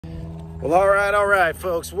Well, all right,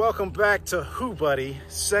 folks. Welcome back to Who Buddy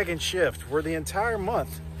Second Shift, where the entire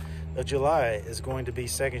month of July is going to be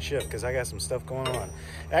second shift because I got some stuff going on.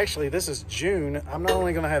 Actually, this is June. I'm not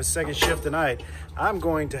only going to have second shift tonight, I'm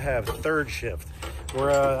going to have third shift,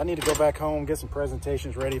 where I need to go back home, get some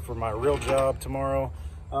presentations ready for my real job tomorrow.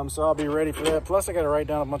 So I'll be ready for that. Plus, I got to write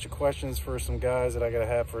down a bunch of questions for some guys that I got to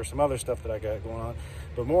have for some other stuff that I got going on.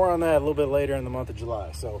 But more on that a little bit later in the month of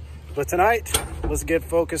July. But tonight, let's get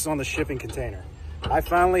focused on the shipping container. I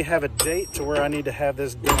finally have a date to where I need to have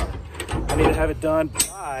this done. I need to have it done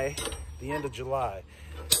by the end of July.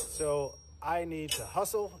 So I need to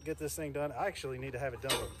hustle, get this thing done. I actually need to have it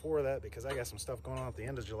done before that because I got some stuff going on at the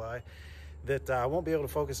end of July that I won't be able to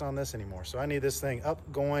focus on this anymore. So I need this thing up,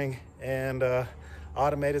 going, and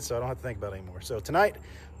automated so I don't have to think about it anymore. So tonight,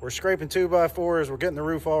 we're scraping 2x4s. We're getting the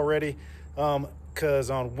roof all ready. Because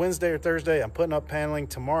on Wednesday or Thursday, I'm putting up paneling.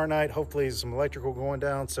 Tomorrow night, hopefully some electrical going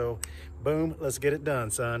down. So boom, let's get it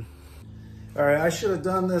done, son. All right, I should have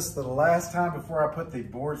done this the last time before I put the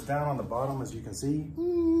boards down on the bottom, as you can see.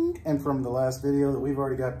 And from the last video that we've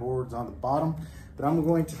already got boards on the bottom. But I'm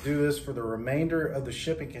going to do this for the remainder of the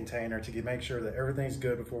shipping container to make sure that everything's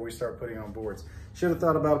good before we start putting on boards. Should have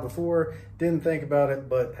thought about it before, didn't think about it,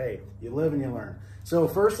 but hey, you live and you learn. So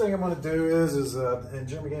first thing I'm going to do is and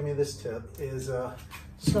Jeremy gave me this tip, is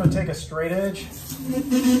just going to take a straight edge,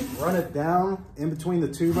 run it down in between the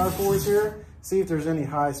 2x4s here, see if there's any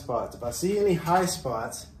high spots. If I see any high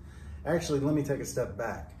spots, actually let me take a step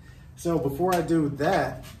back. So before I do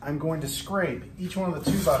that, I'm going to scrape each one of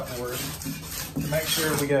the 2x4s to make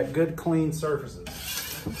sure we got good clean surfaces.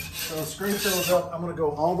 So scrape those up. I'm going to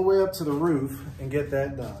go all the way up to the roof and get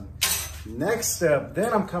that done. Next step,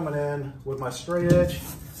 then I'm coming in with my straight edge.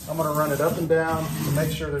 I'm going to run it up and down to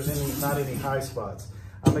make sure there's not any high spots.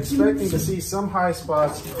 I'm expecting to see some high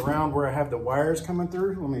spots around where I have the wires coming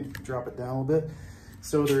through. Let me drop it down a little bit.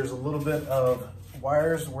 So there's a little bit of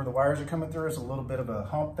wires where the wires are coming through. It's a little bit of a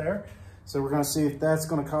hump there. So we're going to see if that's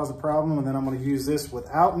going to cause a problem. And then I'm going to use this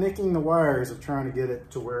without nicking the wires of trying to get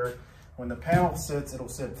it to where when the panel sits, it'll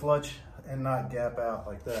sit flush and not gap out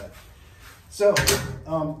like that. So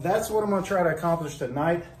that's what I'm going to try to accomplish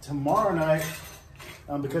tonight. Tomorrow night,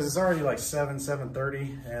 because it's already like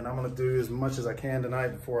 7:30, and I'm going to do as much as I can tonight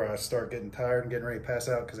before I start getting tired and getting ready to pass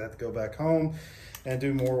out because I have to go back home and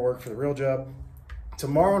do more work for the real job.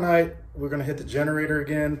 Tomorrow night, we're going to hit the generator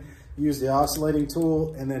again, use the oscillating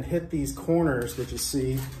tool, and then hit these corners that you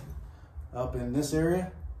see up in this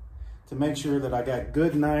area to make sure that I got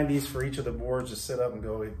good 90s for each of the boards to sit up and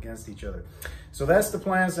go against each other. So that's the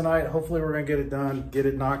plans tonight. Hopefully we're gonna get it done, get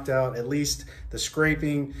it knocked out, at least the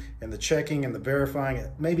scraping and the checking and the verifying,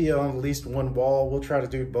 maybe on at least one wall. We'll try to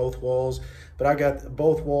do both walls, but I got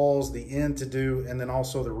both walls, the end to do, and then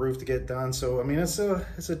also the roof to get done. So, I mean, it's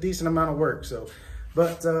a decent amount of work. So,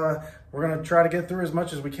 but we're gonna try to get through as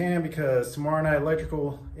much as we can because tomorrow night,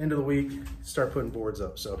 electrical, end of the week, start putting boards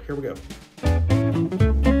up. So here we go.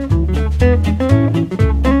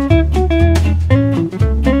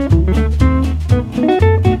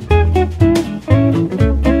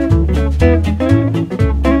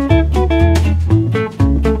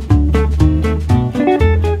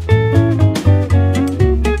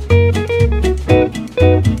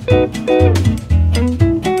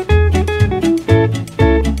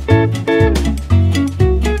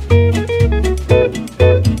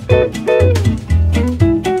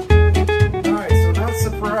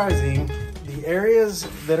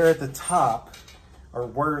 That are at the top are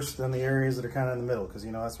worse than the areas that are kind of in the middle because,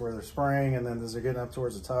 you know, that's where they're spraying, and then as they're getting up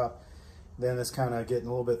towards the top, then it's kind of getting a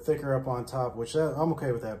little bit thicker up on top, which I'm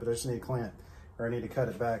okay with that, but I just need to clamp, or I need to cut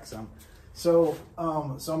it back some. So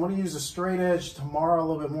I'm going to use a straight edge tomorrow a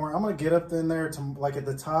little bit more. I'm going to get up in there to, like at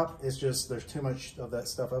the top, it's just, there's too much of that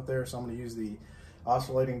stuff up there, so I'm going to use the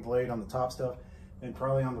oscillating blade on the top stuff and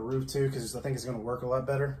probably on the roof too because I think it's going to work a lot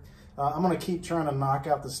better. I'm going to keep trying to knock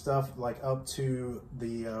out the stuff like up to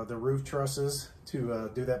the roof trusses to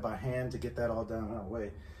do that by hand to get that all done that way.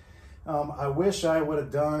 I wish I would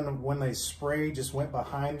have done when they spray, just went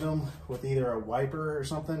behind them with either a wiper or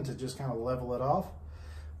something to just kind of level it off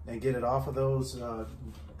and get it off of those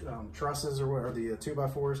trusses or the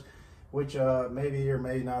 2x4s, which maybe or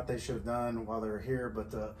maybe not they should have done while they were here, but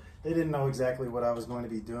they didn't know exactly what I was going to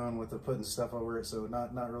be doing with the putting stuff over it, so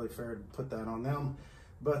not really fair to put that on them.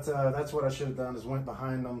 But that's what I should have done, is went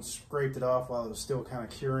behind them, scraped it off while it was still kind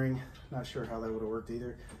of curing. Not sure how that would have worked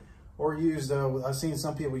either. Or used, I've seen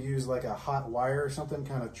some people use like a hot wire or something,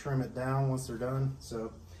 kind of trim it down once they're done.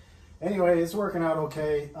 So anyway, it's working out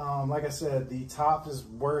okay. Like I said, the top is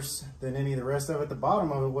worse than any of the rest of it. The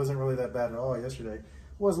bottom of it wasn't really that bad at all yesterday.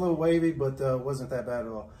 Was a little wavy, but wasn't that bad at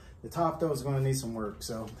all. The top though is going to need some work.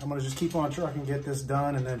 So I'm going to just keep on trucking, get this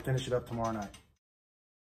done, and then finish it up tomorrow night.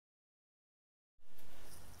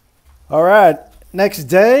 All right, next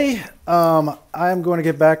day, I'm going to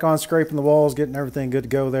get back on scraping the walls, getting everything good to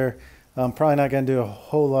go there. I'm probably not going to do a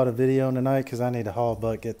whole lot of video tonight because I need to haul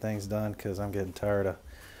butt, get things done because I'm getting tired of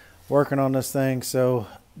working on this thing. So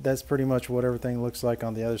that's pretty much what everything looks like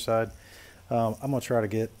on the other side. I'm going to try to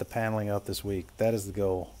get the paneling up this week. That is the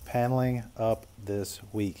goal. Paneling up this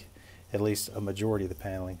week. At least a majority of the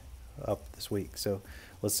paneling up this week. So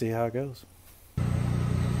let's see how it goes.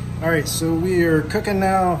 All right, so we are cooking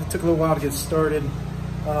now. It took a little while to get started.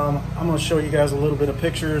 I'm going to show you guys a little bit of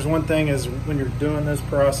pictures. One thing is when you're doing this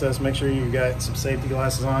process, make sure you got some safety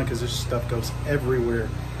glasses on because this stuff goes everywhere,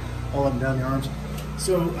 all up and down your arms.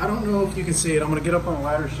 So I don't know if you can see it. I'm going to get up on a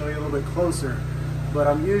ladder to show you a little bit closer. But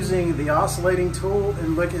I'm using the oscillating tool,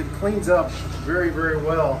 and look, it cleans up very, very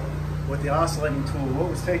well with the oscillating tool. What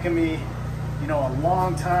was taking me, you know, a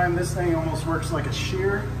long time, this thing almost works like a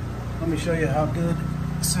shear. Let me show you how good.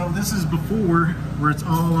 So this is before, where it's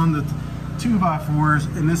all on the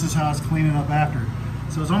 2x4s, and this is how it's cleaning up after.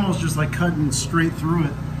 So it's almost just like cutting straight through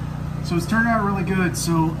it. So it's turned out really good.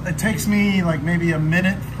 So it takes me like maybe a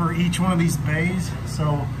minute for each one of these bays.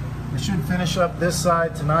 So I should finish up this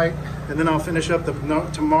side tonight, and then I'll finish up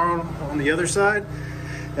tomorrow on the other side.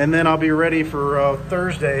 And then I'll be ready for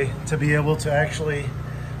Thursday to be able to actually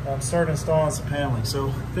start installing some paneling.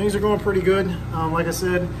 So things are going pretty good. Like I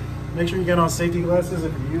said, make sure you get on safety glasses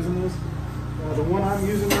if you're using this. The one I'm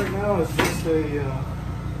using right now is just a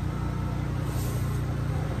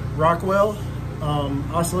Rockwell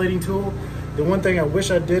oscillating tool. The one thing I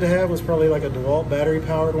wish I did have was probably like a DeWalt battery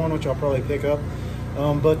powered one, which I'll probably pick up.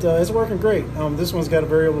 But it's working great. This one's got a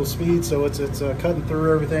variable speed, so it's cutting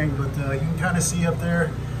through everything. But you can kind of see up there,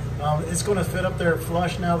 it's going to fit up there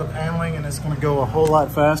flush now, the paneling, and it's going to go a whole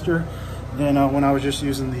lot faster than when I was just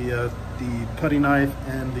using the putty knife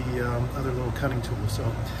and the other little cutting tool. So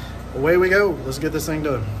away we go. Let's get this thing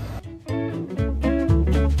done.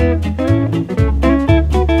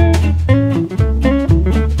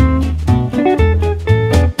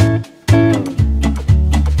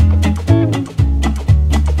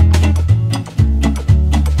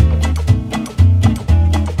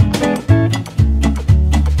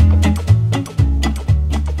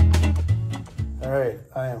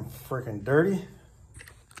 Freaking dirty,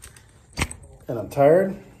 and I'm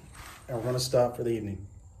tired, and we're gonna stop for the evening.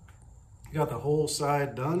 Got the whole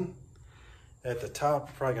side done. At the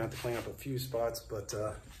top, probably gonna have to clean up a few spots, but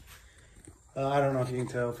I don't know if you can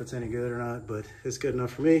tell if it's any good or not, but it's good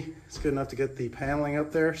enough for me. It's good enough to get the paneling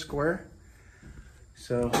up there square.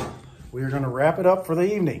 So we're gonna wrap it up for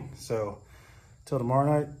the evening. So till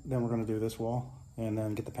tomorrow night, then we're gonna do this wall and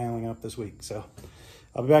then get the paneling up this week. So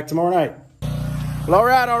I'll be back tomorrow night. Well,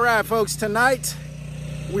 all right, folks. Tonight,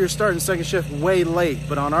 we are starting second shift way late,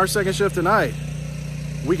 but on our second shift tonight,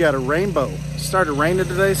 we got a rainbow. It started raining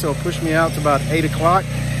today, so it pushed me out to about 8 o'clock.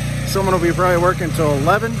 Someone will be probably working until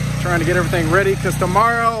 11, trying to get everything ready, because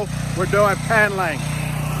tomorrow, we're doing paneling.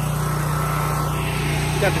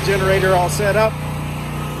 Got the generator all set up.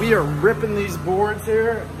 We are ripping these boards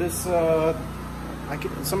here. This,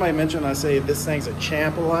 somebody mentioned, I say this thing's a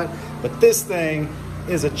champ a lot, but this thing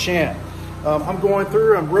is a champ. I'm going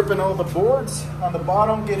through, I'm ripping all the boards on the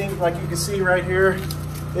bottom, getting, like you can see right here,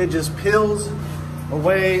 it just peels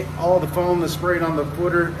away all the foam that's sprayed on the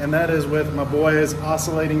footer, and that is with my boy's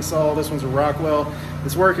oscillating saw. This one's a Rockwell.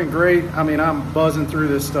 It's working great. I mean, I'm buzzing through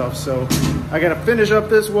this stuff. So I gotta finish up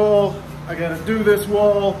this wall, I gotta do this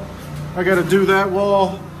wall, I gotta do that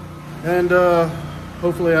wall, and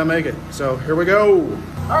hopefully I make it. So here we go.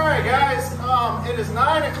 All right, guys, it is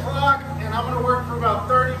 9 o'clock, and I'm gonna work for about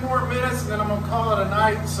 30 more minutes, and then I'm gonna call it a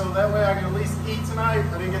night, so that way I can at least eat tonight.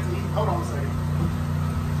 I didn't get to eat. Hold on a second.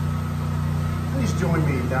 Please join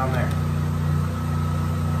me down there.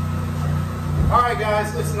 All right,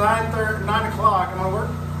 guys, it's 9 o'clock. I'm gonna work.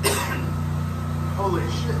 Holy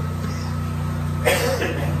shit.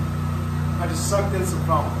 I just sucked in some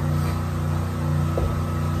foam.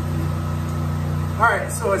 All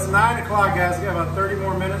right, so it's 9 o'clock, guys. We got about 30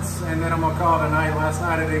 more minutes, and then I'm gonna call it a night. Last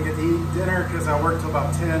night I didn't get to eat dinner because I worked till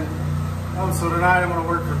about 10. So tonight I'm gonna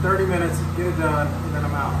work for 30 minutes, get it done, and then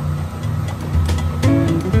I'm out.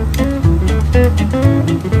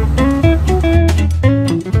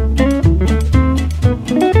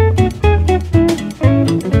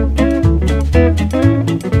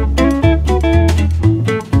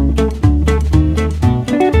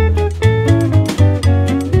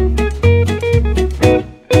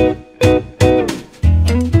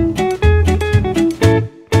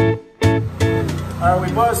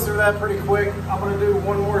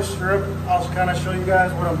 first strip, I'll kind of show you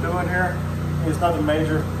guys what I'm doing here. It's nothing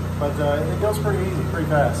major, but it goes pretty easy, pretty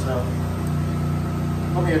fast. So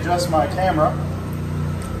let me adjust my camera.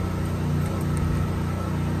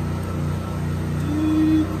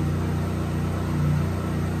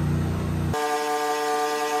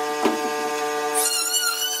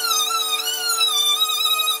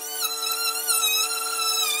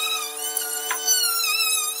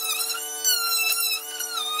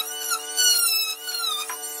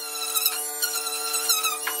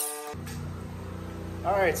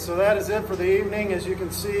 All right, so that is it for the evening. As you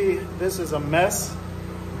can see, this is a mess,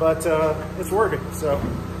 but it's working. So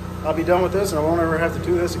I'll be done with this and I won't ever have to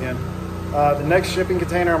do this again. The next shipping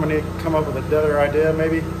container, I'm gonna come up with a better idea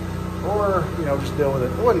maybe, or just deal with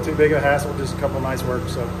it. It wasn't too big of a hassle, just a couple of nice work.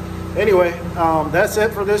 So anyway, that's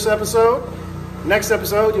it for this episode. Next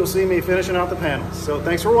episode, you'll see me finishing out the panels. So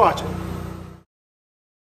thanks for watching.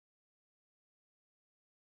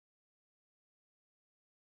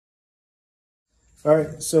 All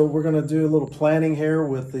right, so we're gonna do a little planning here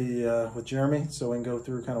with the with Jeremy, so we can go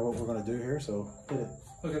through kind of what we're gonna do here. So hit it.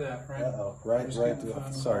 Look at that, right? Uh-oh, right.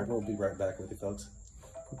 Sorry, we'll be right back with you, folks.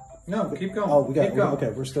 No, keep going. Oh, we got. Keep going. Okay,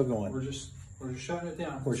 we're still going. We're just shutting it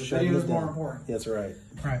down. We're the shutting video it is down. more important. That's right.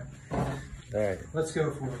 Right. All right. Let's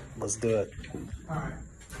go for it. Let's do it. All right.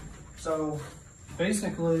 So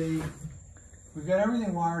basically, we've got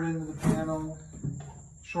everything wired into the panel,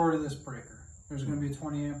 short of this breaker. There's going to be a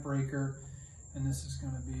 20 amp breaker, and this is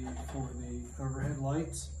going to be for the overhead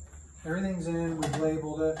lights. Everything's in. We've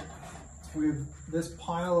labeled it. We've this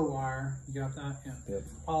pile of wire. You got that? Yeah. Yep.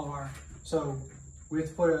 Pile of wire. So we have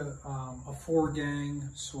to put a 4-gang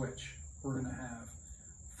switch. We're going to have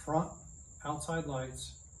front outside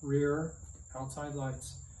lights, rear outside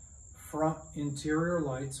lights, front interior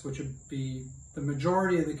lights, which would be the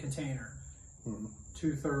majority of the container.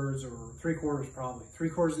 2/3 or 3/4 probably.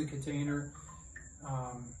 3/4 of the container.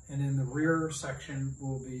 And in the rear section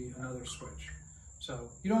will be another switch. So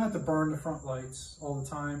you don't have to burn the front lights all the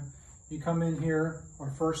time. You come in here,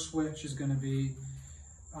 our first switch is going to be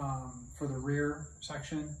for the rear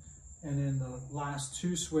section, and then the last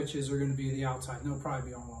 2 switches are going to be the outside. They'll probably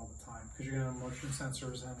be on all the time because you're going to have motion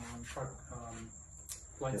sensors and truck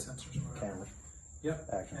light sensors. And Camera. Yep.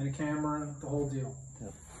 Action. And a camera, the whole deal.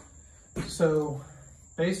 Yep. So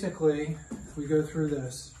basically, we go through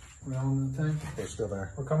this. We're on the thing. We're still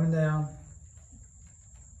there. We're coming down.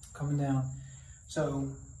 Coming down.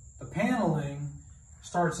 So the paneling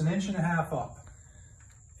starts 1.5 inches up. 1.5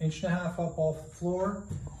 inches up off the floor.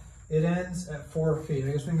 It ends at 4 feet.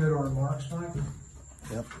 I guess we can go to our marks, Mike.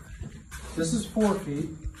 Yep. This is 4 feet.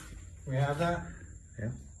 We have that?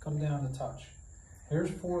 Yeah. Come down to touch.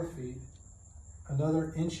 Here's 4 feet.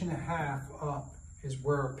 Another 1.5 inches up is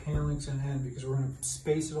where our paneling's gonna end because we're gonna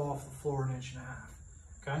space it off the floor 1.5 inches.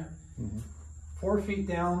 Okay? 4 feet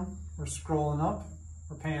down, we're scrolling up,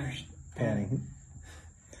 we're panning.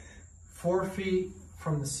 4 feet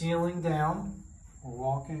from the ceiling down, we're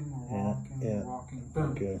walking, we're walking,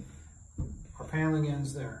 boom. Okay. Our paneling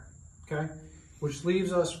ends there, okay? Which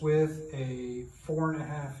leaves us with a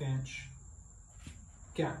 4.5 inch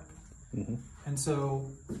gap. And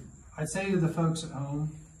so I'd say to the folks at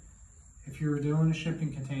home, if you're doing a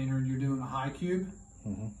shipping container and you're doing a high cube,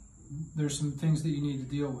 there's some things that you need to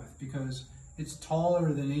deal with because it's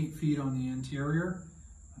taller than 8 feet on the interior.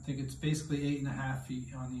 I think it's basically 8.5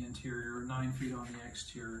 feet on the interior, 9 feet on the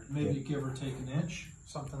exterior. Maybe give or take 1 inch,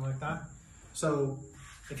 something like that. So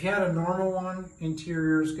if you had a normal one,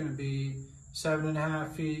 interior is going to be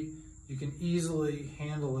 7.5 feet. You can easily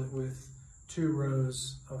handle it with 2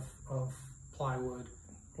 rows of plywood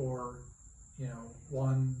or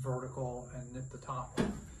 1 vertical and knit the top.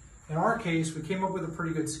 In our case, we came up with a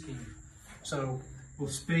pretty good scheme. So we'll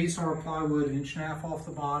space our plywood 1.5 inches off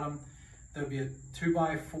the bottom. There'll be a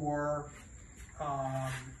 2x4,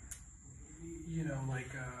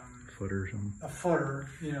 Footer or something. a footer,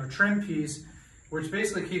 trim piece, which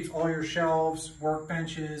basically keeps all your shelves,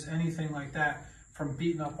 workbenches, anything like that from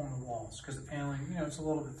beating up on the walls because the paneling, it's a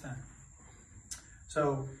little bit thin.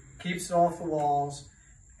 So keeps it off the walls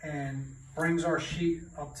and brings our sheet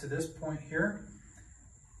up to this point here.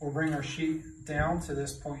 We'll bring our sheet down to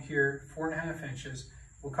this point here, 4.5 inches.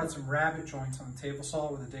 We'll cut some rabbet joints on the table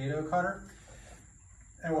saw with a dado cutter,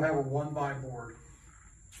 and we'll have a 1x board.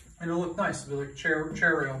 And it'll look nice. It'll be like a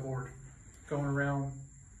chair rail board going around,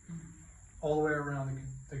 all the way around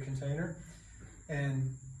the container.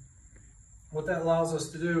 And what that allows us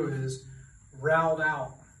to do is route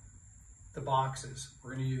out the boxes.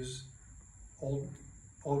 We're going to use old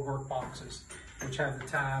work boxes, which have the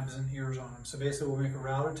tabs and ears on them. So basically we'll make a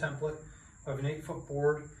router template of an 8-foot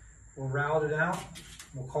board. We'll route it out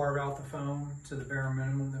We'll carve out the foam to the bare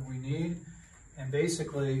minimum that we need. And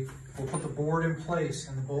basically, we'll put the board in place,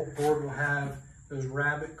 and the board will have those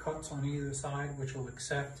rabbet cuts on either side, which will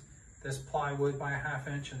accept this plywood by a 1/2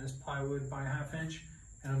 inch and this plywood by a 1/2 inch.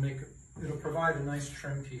 And it'll provide a nice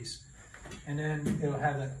trim piece. And then it'll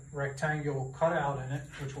have that rectangular cutout in it,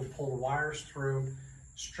 which will pull the wires through,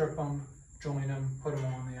 strip them, join them, put them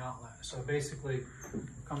on the outlet. So basically,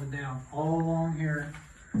 coming down all along here,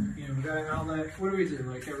 you know, we got an outlet. What do we do?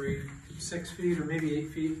 Like every 6 feet or maybe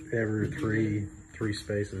 8 feet? Every three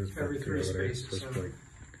spaces. Every 3 spaces. So like,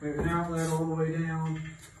 we have an outlet all the way down,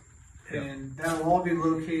 and that'll all be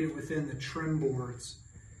located within the trim boards.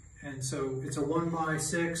 And so it's a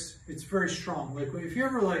 1x6. It's very strong. Like if you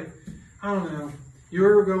ever like, I don't know, you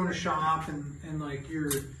ever go in a shop and like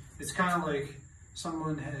it's kind of like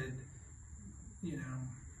someone had, you know,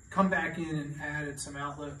 come back in and added some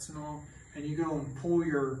outlets and all, and you go and pull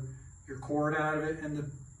your cord out of it, and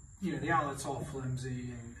the outlet's all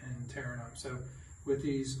flimsy and tearing up. So with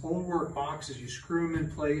these old work boxes, you screw them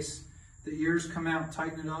in place, the ears come out,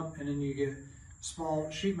 tighten it up, and then you get small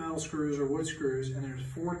sheet metal screws or wood screws, and there's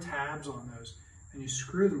 4 tabs on those, and you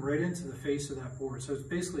screw them right into the face of that board. So it's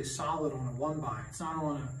basically solid on a 1x. It's not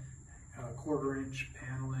on a 1/4 inch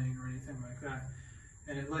paneling or anything like that.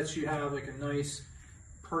 And it lets you have like a nice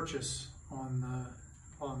purchase on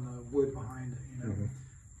the wood behind it, you know.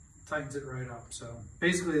 Tightens it right up. So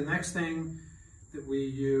basically the next thing that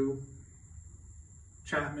you,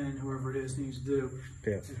 Chapman, whoever it is, needs to do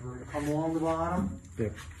is we're going to come along the bottom,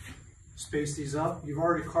 space these up. You've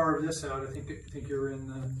already carved this out. I think you're in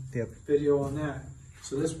the video on that.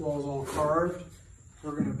 So this wall is all carved.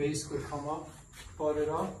 We're going to basically come up, butt it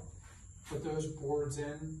up, put those boards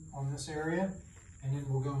in on this area, and then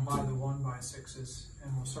we'll go and buy the 1x6s,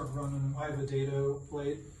 and we'll start running them. I have a dado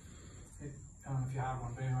blade. I don't know if you have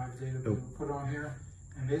one, but anyway, I have a dado blade. We'll put it on here,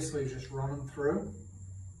 and basically just run them through,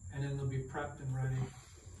 and then they'll be prepped and ready.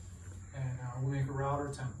 And we'll make a router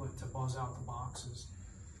template to buzz out the boxes.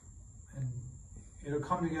 And it'll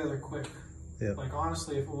come together quick. Like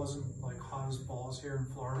honestly, if it wasn't like hot as balls here in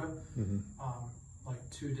Florida, like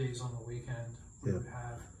 2 days on the weekend, we would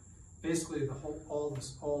have basically all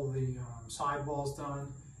the sidewalls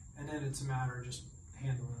done, and then it's a matter of just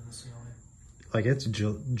handling the ceiling. Like it's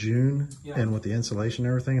June, and with the insulation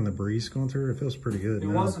and everything and the breeze going through, it feels pretty good. It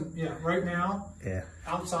wasn't, right now,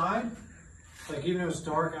 outside, like even if it's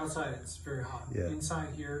dark outside, it's very hot.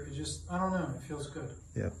 Inside here, it just, I don't know, it feels good.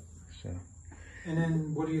 So. And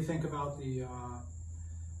then what do you think about the,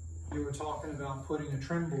 you were talking about putting a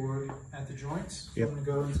trim board at the joints? So I'm going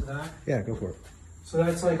to go into that. Yeah, go for it. So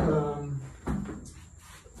that's like a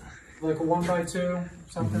 1x2,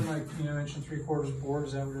 something like, 1 3/4 board.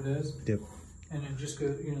 Is that what it is? And it just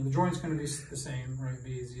goes, the joint's going to be the same, right? The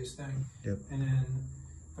easiest thing. And then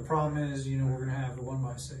the problem is, we're going to have the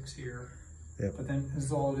 1x6 here. But then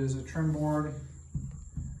as all it is, a trim board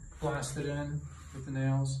blasted in with the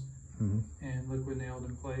nails and liquid nailed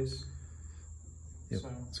in place. So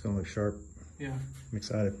it's going to look sharp. I'm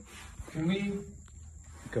excited. Can we,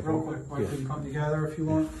 real quick, we can come together if you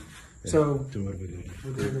want. So do what we do.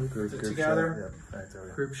 We'll do group together,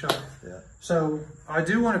 shot. group shot. So I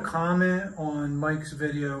do want to comment on Mike's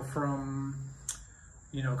video from,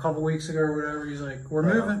 a couple weeks ago or whatever. He's like,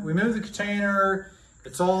 we moved the container.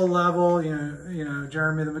 It's all level.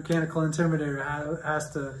 Jeremy, the mechanical intimidator, has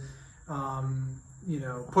to,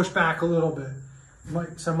 push back a little bit.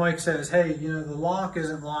 Mike says, hey, the lock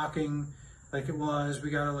isn't locking like it was. We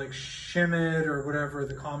got to like shim it or whatever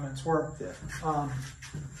the comments were.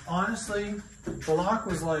 Honestly, the lock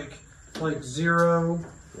was like zero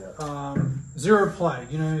play.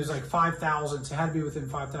 It was like 5 thousandths. It had to be within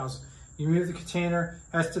 5 thousandths. You move the container,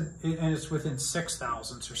 and it's within 6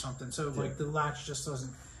 thousandths or something. So like the latch just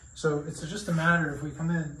doesn't. So it's just a matter if we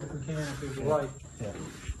come in, if we can, if we like.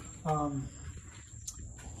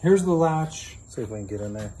 Here's the latch. See if we can get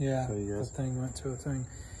in there. The thing went to a thing.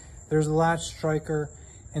 There's the latch striker,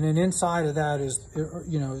 and then inside of that is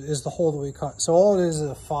the hole that we cut. So all it is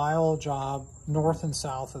a file job north and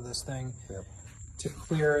south of this thing to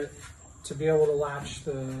clear it, to be able to latch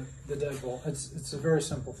the deadbolt. It's a very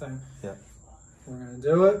simple thing. We're gonna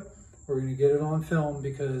do it. We're gonna get it on film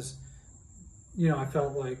because I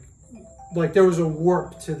felt like there was a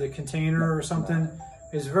warp to the container or something.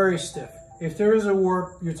 It's very stiff. If there is a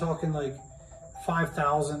warp, you're talking like 5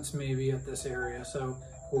 thousandths maybe at this area. So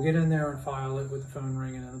we'll get in there and file it with the phone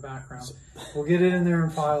ringing in the background. We'll get it in there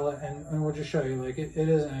and file it, and we'll just show you, like, it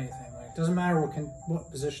isn't anything. Like, it doesn't matter what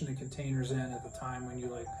position the container's in at the time when you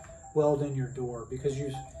like weld in your door, because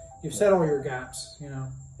you've set all your gaps,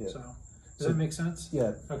 So Does that make sense?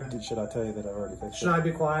 Yeah. Okay. Should I tell you that I already fixed it? Should I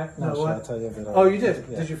be quiet? No, should what? I tell you that I Oh, you did?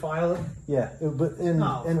 Yeah. Did you file it? Yeah. But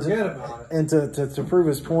Forget about it. And to prove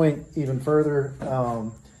his point even further,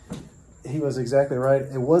 he was exactly right.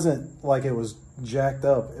 It wasn't like it was jacked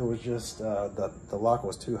up. It was just the lock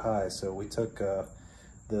was too high. So we took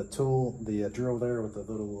the tool, the drill there with the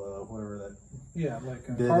little whatever that. Yeah, like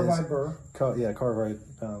a bit carbide is. burr. Carbide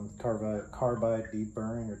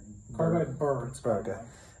deburring or Carbide burr. It's burr. Okay.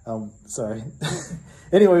 carbide. Sorry.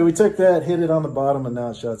 Anyway, we took that, hit it on the bottom, and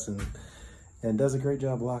now it shuts and does a great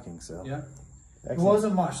job locking. So Yeah. excellent. It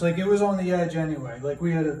wasn't much. Like, it was on the edge anyway. Like,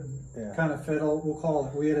 we had to kind of fiddle, we'll call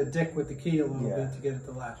it. We had to dick with the key a little bit to get it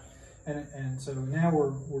to latch. And so now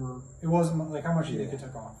we're it wasn't like, how much do you think it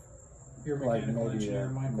took off? Your mechanical engineer,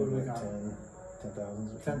 Mike, what do we got?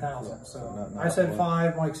 10,000. 10,000. So not I said a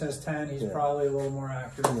lot. 5. Mike says 10. He's probably a little more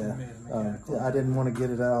accurate than me. I didn't want to get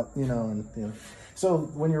it out, and So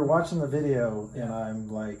when you're watching the video and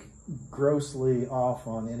I'm like grossly off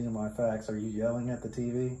on any of my facts, are you yelling at the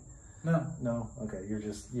TV? No. No. Okay.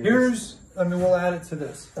 I mean, we'll add it to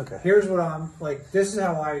this. Okay. Here's what I'm like. This is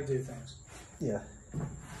how I do things. Yeah.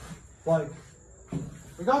 Like,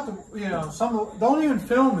 we got don't even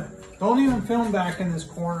film it. Don't even film back in this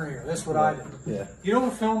corner here. This is what I do. Yeah. You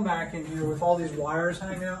don't film back in here with all these wires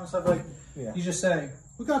hanging out and stuff. Like, you just say,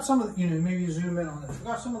 we got some of the, maybe you zoom in on this. We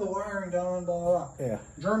got some of the wiring done, blah, blah, blah. Yeah.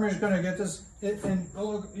 Jeremy's going to get this, and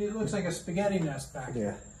it looks like a spaghetti nest back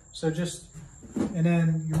here. So and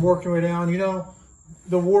then you work your way down,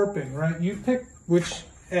 the warping, right? You pick which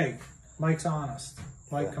egg. Mike's honest.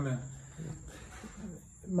 Mike, come in.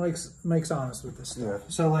 Mike's honest with this stuff. Yeah.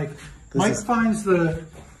 So like, Mike finds the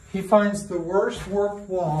worst warped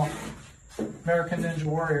wall, American Ninja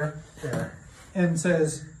Warrior, and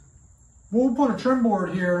says, we'll put a trim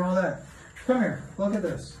board here and all that. Come here, look at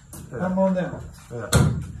this. Come on down.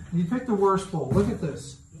 You pick the worst bowl. Look at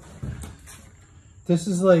this. This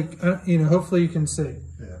is like, hopefully you can see.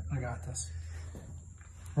 Yeah. I got this.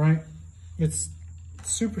 Right? It's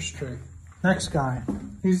super straight. Next guy.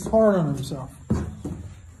 He's hard on himself.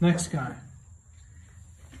 Next guy.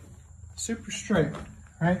 Super straight.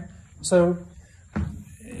 Right? So,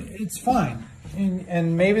 it's fine.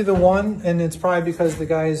 And maybe the one, and it's probably because the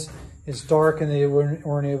guy's is dark and they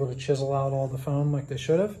weren't able to chisel out all the foam like they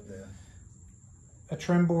should have. Yeah. A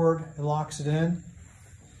trim board, it locks it in.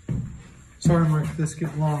 Sorry, Mike, this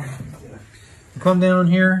gets long. Yeah. Come down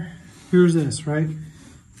here. Here's this, right?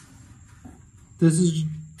 This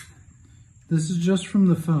is just from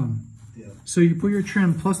the foam. Yeah. So you put your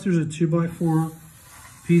trim, plus there's a 2x4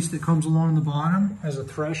 piece that comes along the bottom as a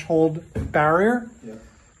threshold barrier. Yeah.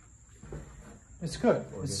 It's good.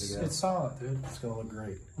 It's solid, dude. It's gonna look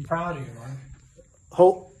great. I'm proud of you, Mike.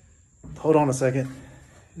 Hold on a second.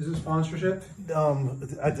 Is it sponsorship?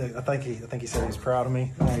 I think he said he's proud of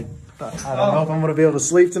me. I don't know if I'm gonna be able to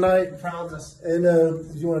sleep tonight. Proudness. And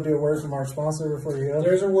you want to do a word from our sponsor before you go?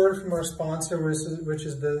 There's a word from our sponsor, which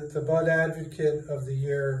is the Bud Advocate of the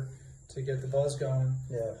Year to get the buzz going.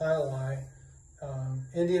 Yeah. Pile Eye.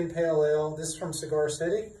 Indian Pale Ale. This is from Cigar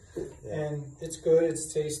City. Yeah. And it's good,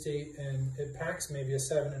 it's tasty, and it packs maybe a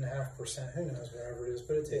 7.5%. Who knows, whatever it is,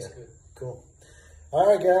 but it tastes good. Cool. All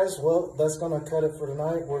right, guys. Well, that's going to cut it for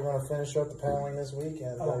tonight. We're going to finish up the paneling this week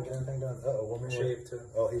and get everything done. One more. Shaved too.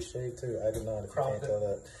 Oh, he shaved too. I did not. If you can't tell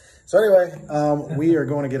that. So anyway, we are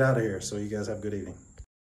going to get out of here. So you guys have a good evening.